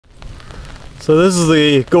So this is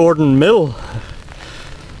the Gordon Mill.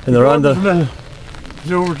 In the round Gordon's Mill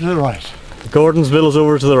is over to the right. Gordon's Mill is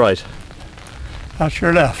over to the right. That's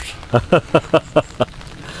your left.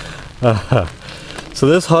 So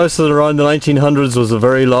this house around the 1900s was a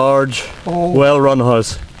very large, well-run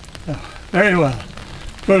house. Yeah, very well.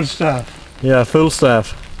 Full staff. Yeah, full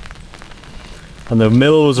staff. And the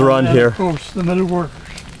mill was around here. Of course, the mill workers.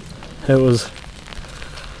 It was.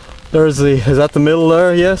 There's the. Is that the mill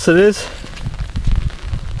there? Yes, it is.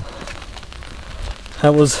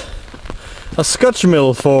 That was a Scotch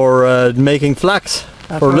mill for making flax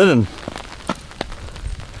for linen.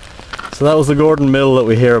 So that was the Gordon Mill that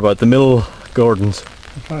we hear about, the Mill Gordons.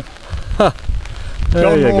 That's right. Ha!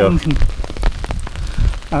 There you go.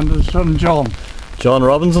 And his son John. John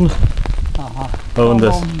Robinson owned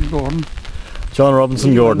this. Gordon. John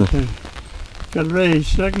Robinson Gordon. Kilrea,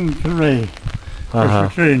 second Kilrea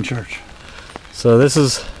Presbyterian Church. So this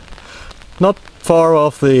is not far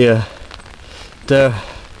off the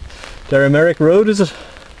Derrymerick Road, is it?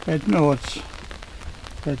 No, it's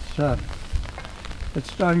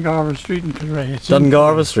Dungarva Street in Kilrea.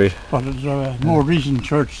 Dungarva Street. But it's a more recent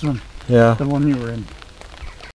church than the one you were in.